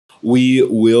We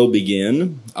will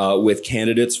begin with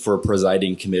candidates for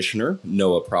Presiding Commissioner,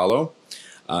 Noah Prahlow,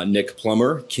 Nick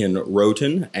Plummer, Ken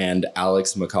Roten, and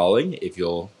Alex McAuley. If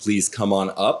you'll please come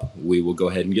on up, we will go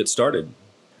ahead and get started.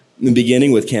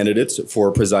 Beginning with candidates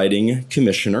for Presiding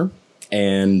Commissioner.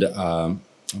 And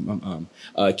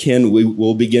Ken, we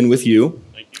will begin with you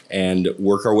and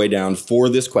work our way down for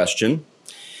this question.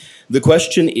 The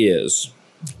question is,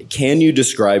 can you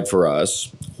describe for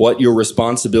us what your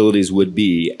responsibilities would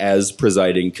be as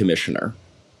Presiding Commissioner?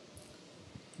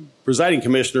 Presiding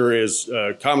Commissioner is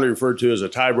commonly referred to as a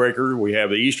tiebreaker. We have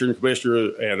the Eastern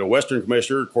Commissioner and a Western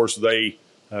Commissioner. Of course, they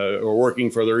are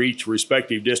working for their each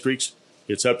respective districts.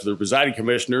 It's up to the Presiding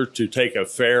Commissioner to take a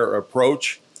fair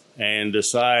approach and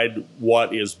decide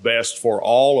what is best for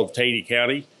all of Taney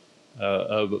County.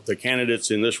 Of the candidates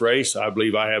in this race, I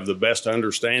believe I have the best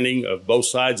understanding of both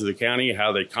sides of the county,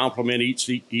 how they complement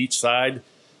each side,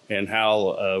 and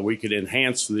how we could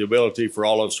enhance the ability for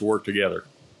all of us to work together.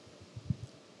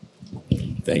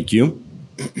 Thank you.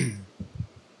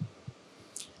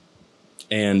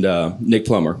 And Nick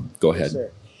Plummer, go ahead. Yes,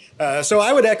 sir. So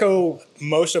I would echo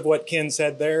most of what Ken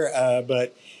said there,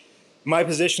 but my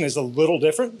position is a little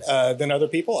different than other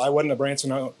people. I wasn't a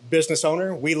Branson business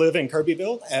owner. We live in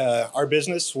Kirbyville. Our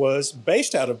business was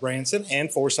based out of Branson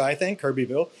and Forsyth and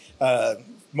Kirbyville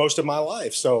most of my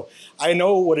life. So I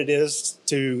know what it is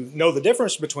to know the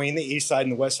difference between the east side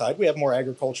and the west side. We have more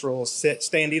agricultural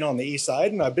standing on the east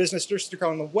side and a business district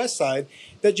on the west side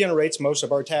that generates most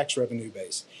of our tax revenue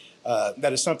base.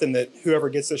 That is something that whoever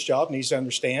gets this job needs to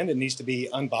understand and needs to be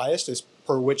unbiased as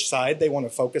per which side they want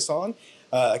to focus on.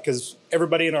 Because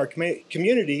everybody in our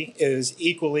community is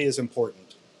equally as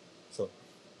important. So,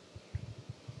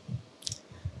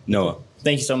 Noah.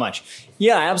 Thank you so much.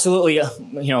 Yeah, absolutely.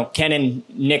 Ken and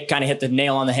Nick kind of hit the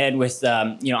nail on the head with,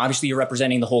 obviously you're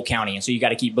representing the whole county. And so you got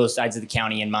to keep both sides of the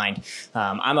county in mind.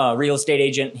 I'm a real estate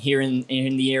agent here in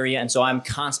the area. And so I'm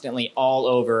constantly all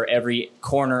over every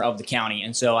corner of the county.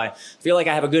 And so I feel like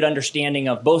I have a good understanding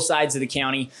of both sides of the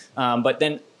county. But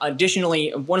then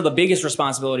additionally, one of the biggest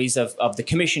responsibilities of the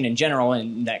commission in general,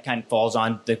 and that kind of falls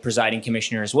on the presiding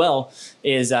commissioner as well,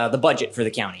 is the budget for the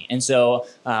county. And so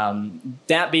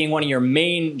that being one of your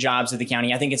main jobs of the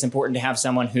county, I think it's important to have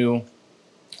someone who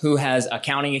has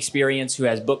accounting experience, who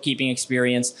has bookkeeping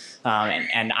experience,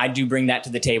 and I do bring that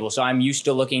to the table. So I'm used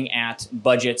to looking at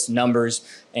budgets, numbers,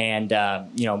 and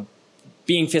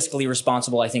being fiscally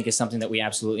responsible, I think, is something that we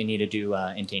absolutely need to do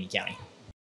in Taney County.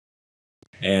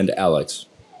 And Alex.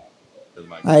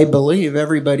 I believe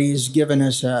everybody's given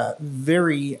us a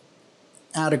very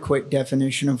adequate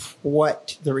definition of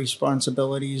what the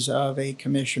responsibilities of a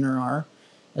commissioner are,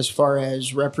 as far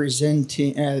as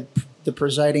representing the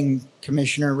presiding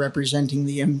commissioner representing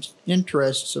the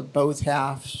interests of both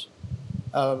halves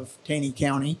of Taney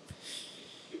County,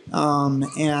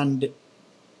 and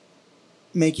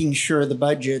making sure the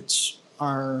budgets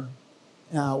are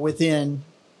within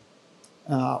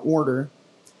order.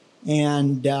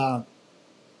 And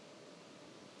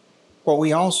what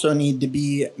we also need to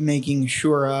be making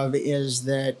sure of is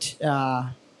that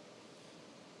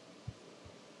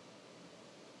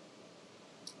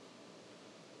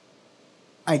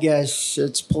I guess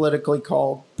it's politically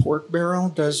called pork barrel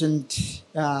doesn't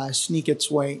sneak its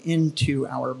way into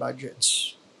our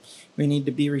budgets. We need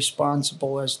to be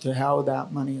responsible as to how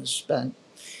that money is spent.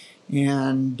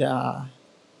 And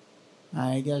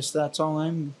I guess that's all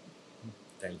I'm.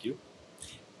 Thank you.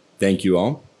 Thank you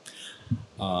all.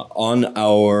 On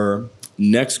our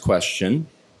next question,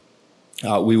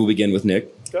 we will begin with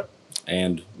Nick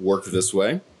and work this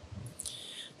way.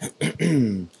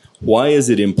 Why is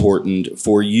it important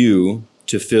for you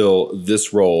to fill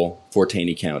this role for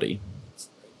Taney County?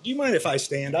 do you mind if I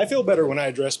stand? I feel better when I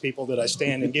address people that I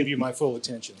stand and give you my full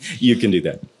attention. You can do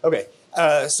that. Okay.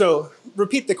 So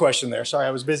repeat the question there. Sorry,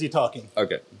 I was busy talking.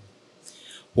 Okay.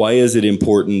 Why is it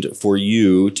important for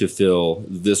you to fill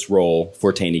this role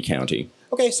for Taney County?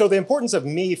 Okay, so the importance of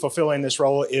me fulfilling this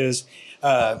role is,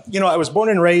 I was born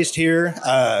and raised here.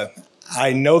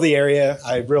 I know the area.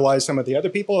 I realize some of the other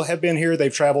people have been here.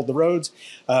 They've traveled the roads.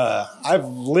 I've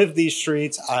lived these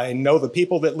streets. I know the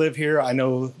people that live here. I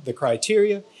know the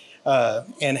criteria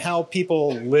and how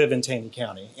people live in Taney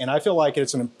County. And I feel like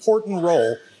it's an important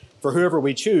role for whoever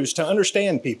we choose to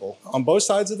understand people. On both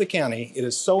sides of the county, it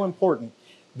is so important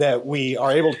that we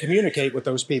are able to communicate with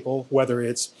those people, whether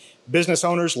it's business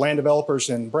owners, land developers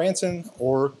in Branson,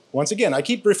 or once again, I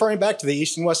keep referring back to the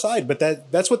east and west side, but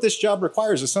that's what this job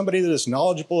requires, is somebody that is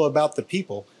knowledgeable about the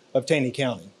people of Taney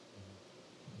County.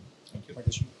 Thank you.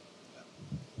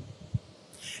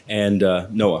 And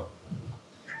Noah.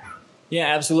 Yeah,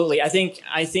 absolutely. I think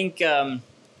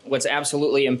what's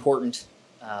absolutely important,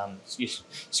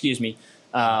 excuse me,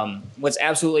 what's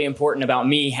absolutely important about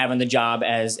me having the job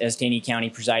as Taney County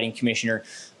Presiding Commissioner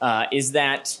is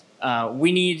that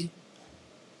we need,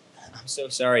 I'm so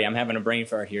sorry, I'm having a brain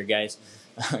fart here, guys.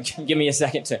 Give me a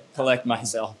second to collect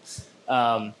myself.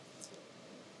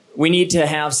 We need to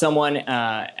have someone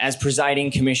as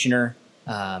Presiding Commissioner.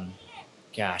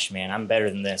 Gosh, man, I'm better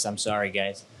than this. I'm sorry,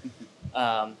 guys.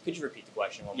 Could you repeat the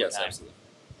question one more time? Yes, absolutely.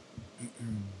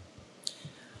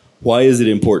 Why is it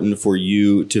important for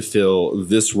you to fill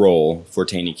this role for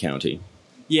Taney County?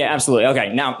 Yeah, absolutely.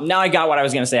 Okay, now I got what I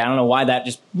was going to say. I don't know why that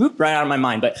just whooped right out of my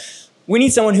mind, but we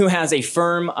need someone who has a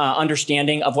firm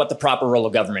understanding of what the proper role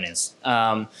of government is.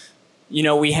 You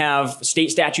know, we have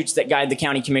state statutes that guide the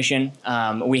county commission.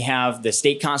 We have the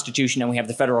state constitution and we have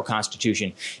the federal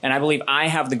constitution. And I believe I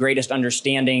have the greatest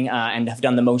understanding and have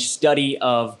done the most study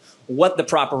of what the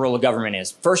proper role of government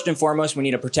is. First and foremost, we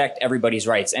need to protect everybody's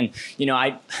rights. And, you know,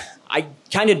 I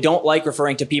kind of don't like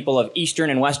referring to people of Eastern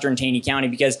and Western Taney County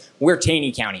because we're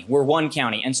Taney County. We're one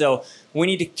county. And so we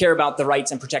need to care about the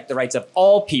rights and protect the rights of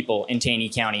all people in Taney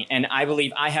County. And I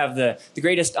believe I have the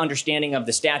greatest understanding of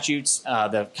the statutes,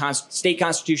 the state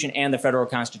constitution and the federal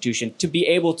constitution to be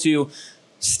able to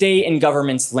stay in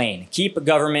government's lane, keep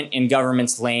government in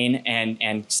government's lane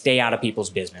and stay out of people's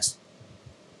business.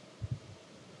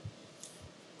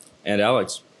 And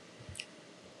Alex?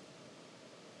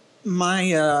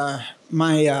 As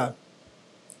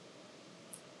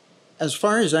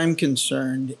far as I'm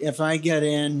concerned, if I get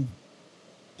in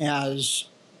as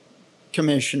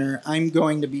commissioner, I'm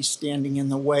going to be standing in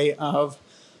the way of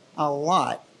a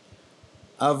lot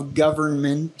of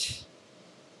government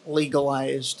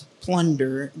legalized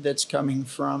plunder that's coming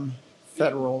from the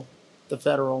federal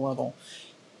level.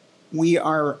 We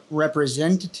are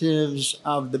representatives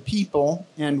of the people,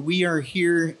 and we are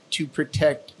here to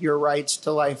protect your rights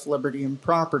to life, liberty, and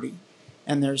property.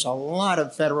 And there's a lot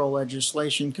of federal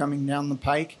legislation coming down the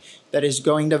pike that is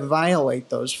going to violate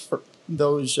those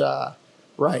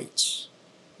rights.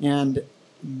 And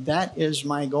that is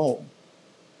my goal.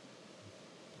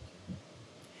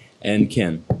 And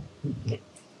Ken?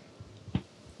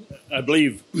 I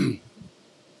believe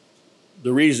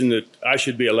the reason that I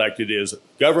should be elected is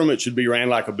government should be ran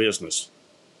like a business.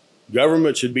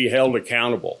 Government should be held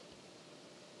accountable.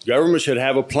 Government should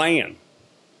have a plan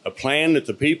that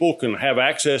the people can have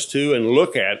access to and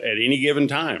look at any given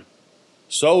time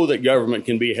so that government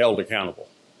can be held accountable.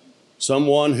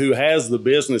 Someone who has the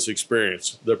business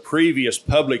experience, the previous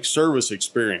public service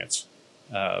experience.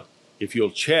 If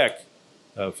you'll check,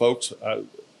 folks,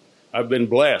 I've been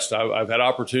blessed. I've had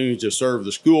opportunities to serve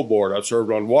the school board. I've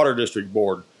served on water district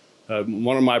board.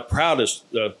 One of my proudest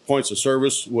points of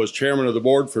service was chairman of the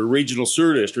board for regional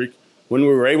sewer district when we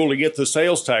were able to get the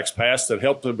sales tax passed that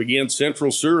helped to begin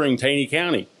central sewering Taney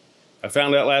County. I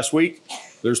found out last week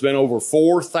there's been over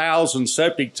 4,000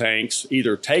 septic tanks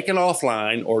either taken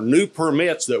offline or new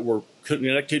permits that were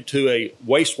connected to a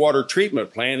wastewater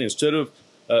treatment plant instead of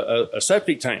a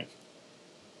septic tank.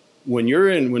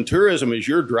 When tourism is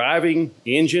your driving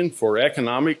engine for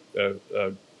economic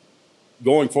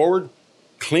going forward,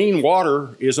 clean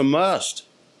water is a must.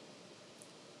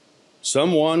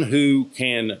 Someone who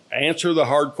can answer the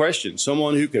hard questions,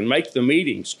 someone who can make the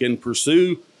meetings, can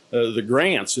pursue the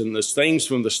grants and the things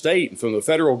from the state and from the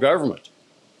federal government,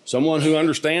 someone who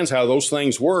understands how those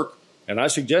things work. And I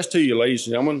suggest to you, ladies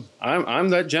and gentlemen, I'm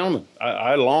that gentleman.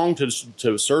 I long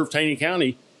to serve Taney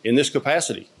County in this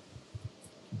capacity.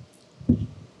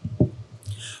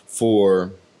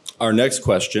 For our next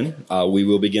question, we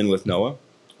will begin with Noah,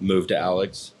 move to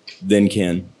Alex, then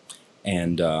Ken,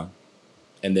 and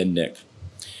then Nick.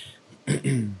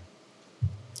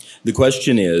 The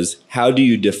question is, how do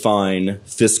you define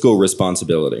fiscal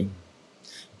responsibility?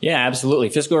 Yeah, absolutely.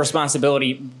 Fiscal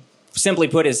responsibility, simply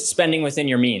put, is spending within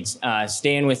your means,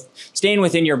 staying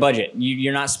within your budget.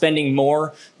 You're not spending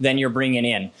more than you're bringing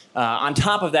in. On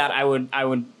top of that,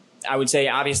 I would say,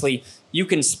 obviously, you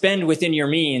can spend within your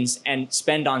means and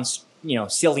spend on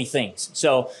silly things.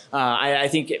 So I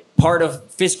think part of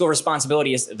fiscal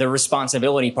responsibility is the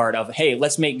responsibility part of, hey,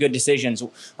 let's make good decisions.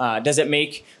 Does it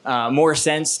make more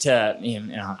sense to,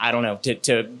 I don't know,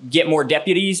 to get more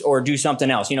deputies or do something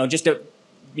else? Just to,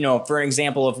 for an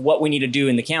example of what we need to do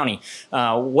in the county,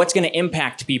 what's going to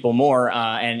impact people more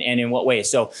and in what ways?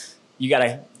 So you got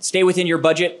to stay within your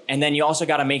budget, and then you also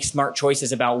got to make smart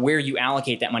choices about where you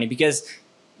allocate that money, because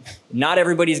not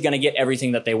everybody's going to get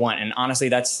everything that they want. And honestly,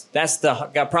 that's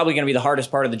probably going to be the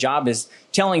hardest part of the job, is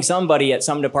telling somebody at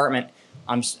some department,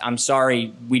 I'm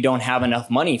sorry, we don't have enough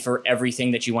money for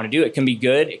everything that you want to do. It can be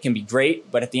good, it can be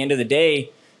great, but at the end of the day,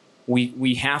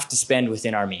 we have to spend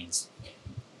within our means.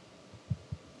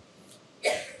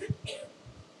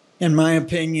 In my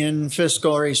opinion,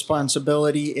 fiscal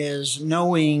responsibility is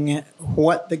knowing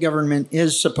what the government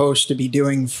is supposed to be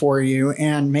doing for you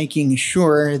and making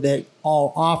sure that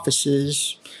all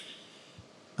offices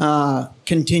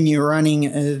continue running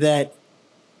that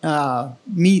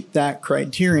meet that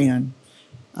criterion.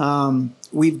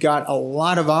 We've got a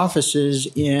lot of offices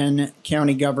in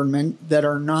county government that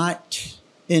are not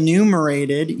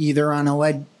enumerated either on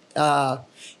a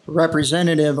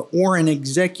representative or an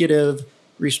executive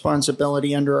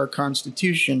responsibility under our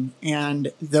Constitution,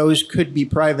 and those could be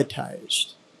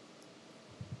privatized.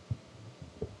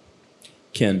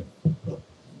 Ken.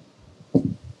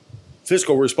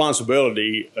 Fiscal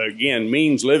responsibility, again,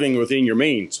 means living within your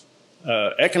means.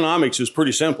 Economics is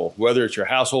pretty simple, whether it's your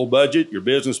household budget, your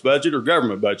business budget, or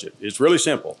government budget. It's really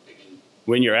simple.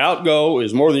 When your outgo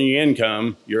is more than your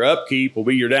income, your upkeep will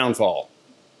be your downfall.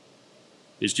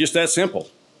 It's just that simple.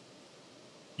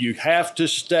 You have to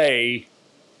stay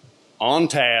on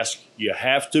task. You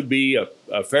have to be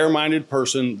a fair-minded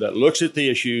person that looks at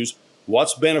the issues,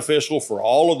 what's beneficial for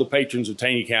all of the patrons of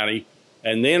Taney County,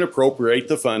 and then appropriate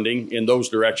the funding in those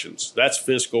directions. That's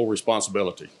fiscal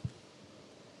responsibility.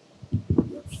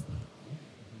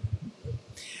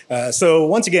 So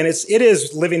once again, it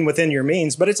is living within your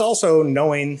means, but it's also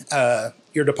knowing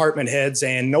your department heads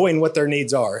and knowing what their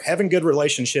needs are, having good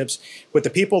relationships with the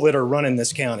people that are running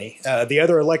this county, the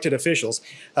other elected officials,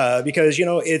 because, you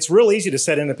know, it's real easy to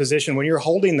set in a position when you're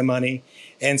holding the money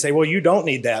and say, well, you don't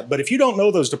need that. But if you don't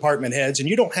know those department heads and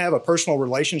you don't have a personal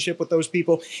relationship with those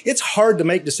people, it's hard to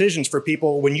make decisions for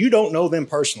people when you don't know them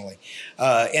personally.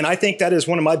 And I think that is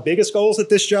one of my biggest goals at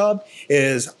this job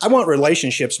is I want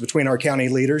relationships between our county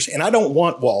leaders, and I don't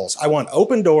want walls. I want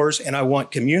open doors, and I want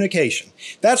communication.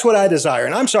 That's what I desire.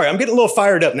 And I'm sorry, I'm getting a little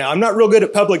fired up now. I'm not real good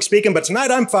at public speaking, but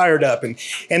tonight I'm fired up. And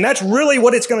that's really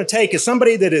what it's going to take is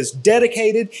somebody that is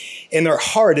dedicated and their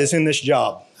heart is in this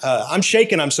job. I'm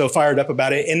shaking. I'm so fired up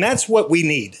about it. And that's what we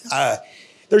need.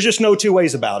 There's just no two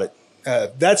ways about it.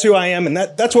 That's who I am, and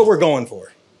that's what we're going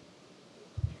for.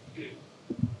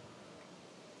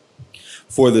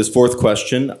 For this fourth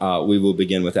question, we will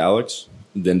begin with Alex,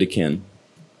 then to Ken.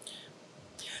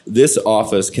 This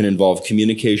office can involve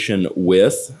communication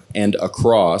with and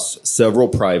across several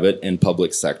private and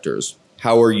public sectors.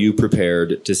 How are you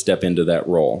prepared to step into that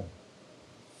role?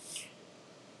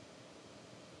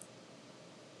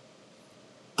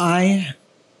 I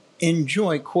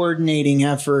enjoy coordinating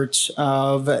efforts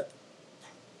of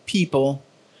people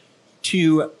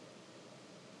to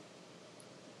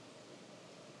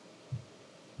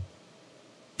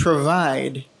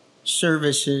provide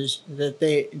services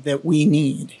that we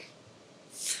need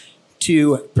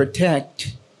to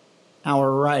protect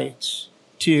our rights,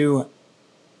 to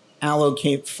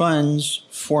allocate funds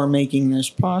for making this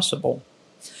possible.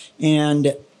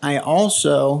 And I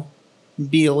also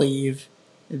believe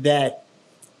that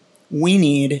we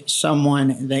need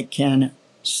someone that can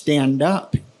stand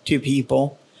up to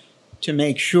people to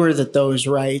make sure that those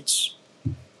rights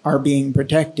are being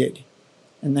protected.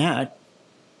 And that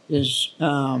is,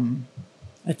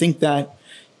 I think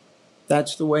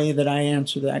that's the way that I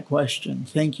answer that question.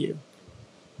 Thank you.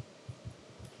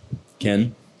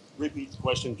 Ken? Repeat the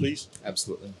question, please.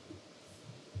 Absolutely.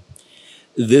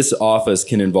 This office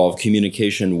can involve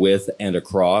communication with and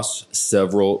across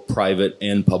several private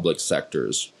and public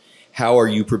sectors. How are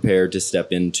you prepared to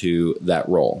step into that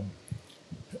role?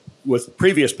 With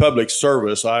previous public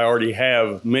service, I already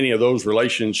have many of those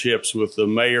relationships with the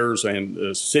mayors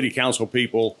and city council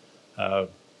people,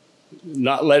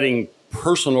 not letting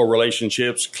personal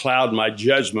relationships cloud my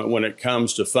judgment when it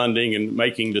comes to funding and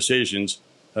making decisions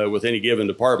with any given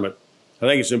department. I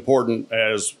think it's important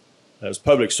as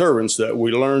public servants that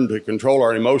we learn to control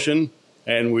our emotion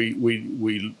and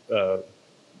we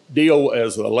deal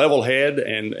as a level head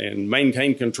and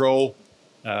maintain control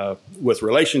with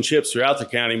relationships throughout the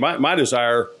county. My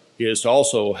desire is to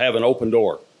also have an open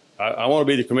door. I want to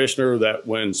be the commissioner that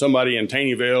when somebody in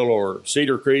Taneyville or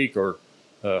Cedar Creek or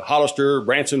Hollister,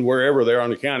 Branson, wherever they're on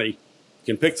the county,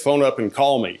 can pick the phone up and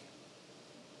call me.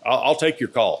 I'll take your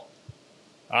call.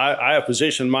 I have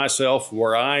positioned myself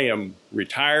where I am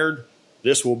retired.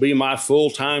 This will be my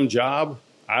full-time job.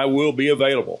 I will be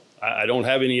available. I don't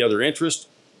have any other interest.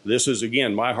 This is,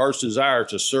 again, my heart's desire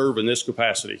to serve in this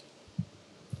capacity.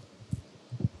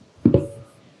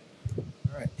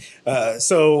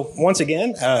 So once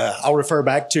again, I'll refer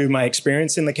back to my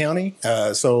experience in the county.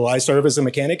 So I serve as a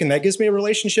mechanic, and that gives me a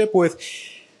relationship with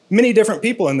many different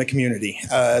people in the community.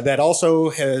 That also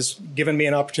has given me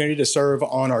an opportunity to serve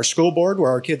on our school board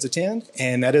where our kids attend,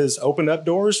 and that has opened up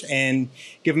doors and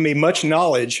given me much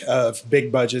knowledge of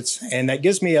big budgets, and that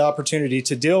gives me an opportunity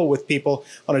to deal with people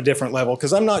on a different level,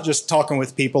 because I'm not just talking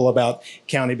with people about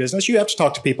county business. You have to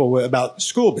talk to people about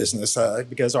school business,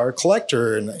 because our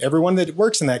collector and everyone that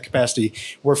works in that capacity,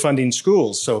 we're funding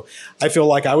schools. So I feel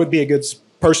like I would be a good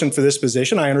person for this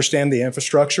position. I understand the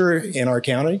infrastructure in our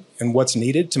county and what's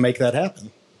needed to make that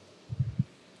happen.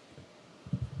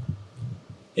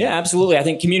 Yeah, absolutely. I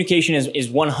think communication is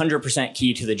 100%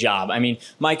 key to the job. I mean,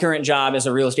 my current job as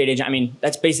a real estate agent, I mean,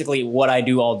 that's basically what I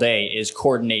do all day is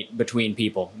coordinate between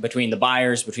people, between the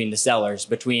buyers, between the sellers,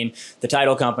 between the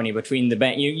title company, between the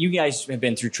bank. You guys have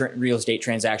been through real estate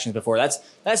transactions before.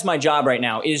 That's my job right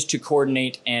now, is to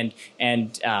coordinate and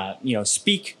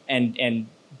speak and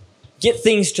get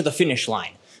things to the finish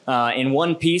line in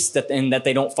one piece and that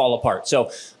they don't fall apart.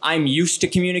 So I'm used to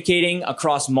communicating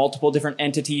across multiple different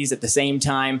entities at the same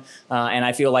time, and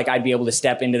I feel like I'd be able to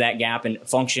step into that gap and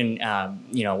function,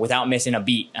 without missing a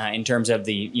beat in terms of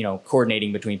the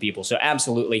coordinating between people. So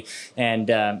absolutely, and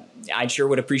I sure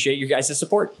would appreciate your guys'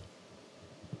 support.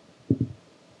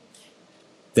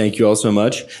 Thank you all so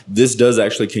much. This does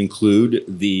actually conclude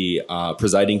the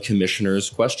Presiding Commissioner's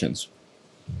questions.